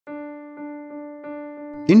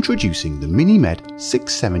Introducing the Minimed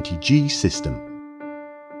 670G system.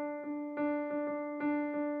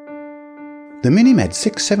 The Minimed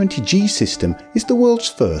 670G system is the world's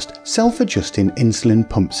first self-adjusting insulin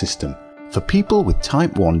pump system for people with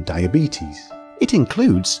type 1 diabetes. It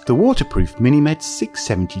includes the waterproof Minimed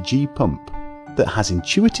 670G pump that has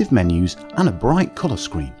intuitive menus and a bright colour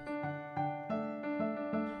screen.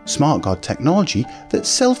 SmartGuard technology that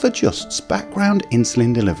self-adjusts background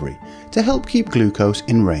insulin delivery to help keep glucose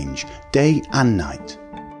in range day and night.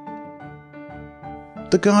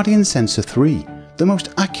 The Guardian Sensor 3, the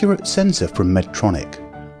most accurate sensor from Medtronic,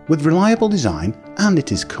 with reliable design, and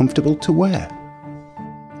it is comfortable to wear.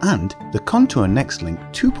 And the Contour NextLink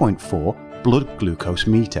 2.4 blood glucose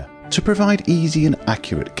meter to provide easy and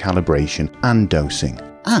accurate calibration and dosing,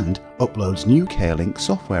 and uploads new CareLink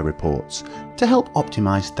software reports to help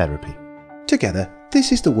optimize therapy. Together,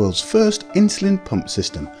 this is the world's first insulin pump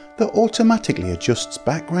system that automatically adjusts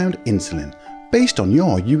background insulin based on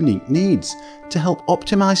your unique needs to help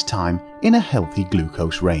optimize time in a healthy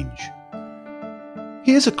glucose range.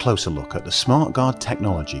 Here's a closer look at the SmartGuard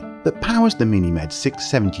technology that powers the Minimed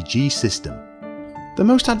 670G system. The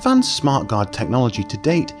most advanced SmartGuard technology to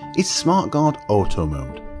date is SmartGuard Auto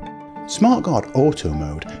Mode. SmartGuard Auto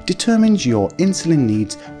Mode determines your insulin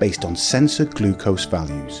needs based on sensor glucose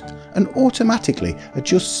values and automatically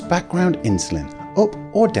adjusts background insulin up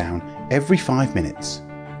or down every 5 minutes,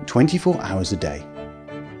 24 hours a day.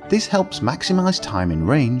 This helps maximize time in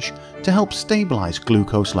range to help stabilize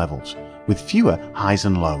glucose levels with fewer highs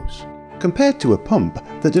and lows. Compared to a pump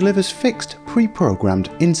that delivers fixed pre-programmed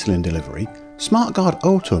insulin delivery, SmartGuard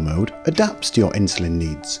Auto Mode adapts to your insulin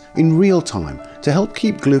needs in real time to help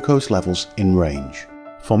keep glucose levels in range.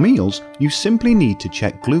 For meals, you simply need to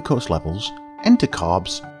check glucose levels, enter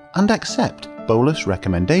carbs, and accept bolus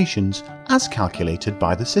recommendations as calculated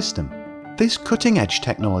by the system. This cutting-edge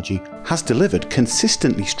technology has delivered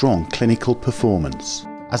consistently strong clinical performance,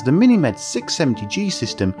 as the Minimed 670G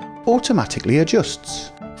system automatically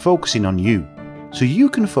adjusts, focusing on you, so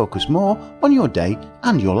you can focus more on your day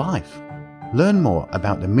and your life. Learn more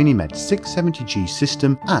about the Minimed 670G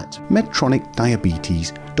system at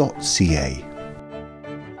medtronicdiabetes.ca.